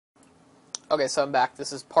Okay, so I'm back.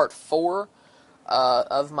 This is part 4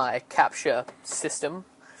 of my Captcha system,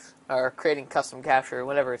 or creating custom Captcha,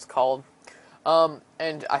 whatever it's called.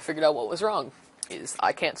 And I figured out what was wrong. Is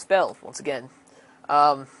I can't spell, once again.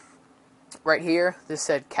 Right here, this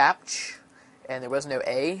said Captcha, and there was no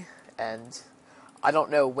A, and I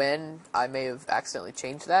don't know when I may have accidentally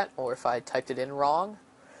changed that, or if I typed it in wrong.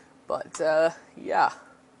 But, yeah.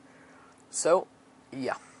 So,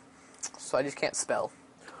 yeah. So I just can't spell.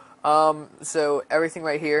 So everything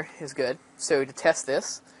right here is good. So to test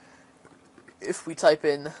this, if we type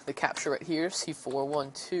in the captcha right here,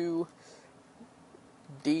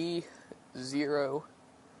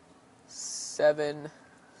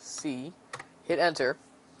 C412D07C, hit enter,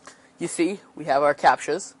 you see we have our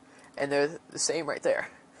captchas, and they're the same right there,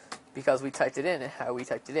 because we typed it in and how we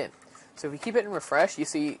typed it in. So if we keep it in refresh, you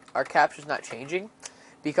see our captcha's not changing,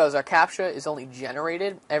 because our captcha is only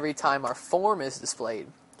generated every time our form is displayed.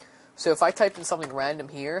 So if I typed in something random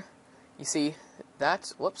here, you see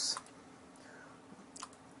that's, whoops.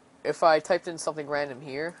 If I typed in something random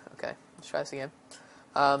here, okay, let's try this again.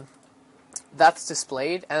 That's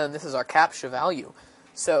displayed, and then this is our captcha value.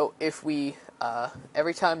 So if we,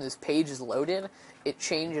 every time this page is loaded, it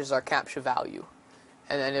changes our captcha value,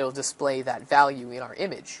 and then it'll display that value in our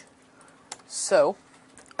image. So,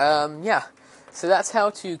 yeah. So that's how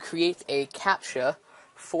to create a captcha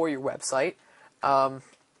for your website.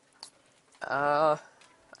 I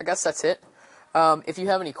guess that's it. If you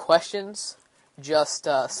have any questions, just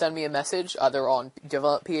send me a message, either on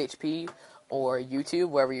Develop PHP or YouTube,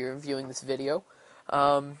 wherever you're viewing this video.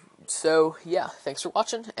 So, yeah, thanks for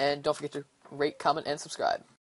watching, and don't forget to rate, comment, and subscribe.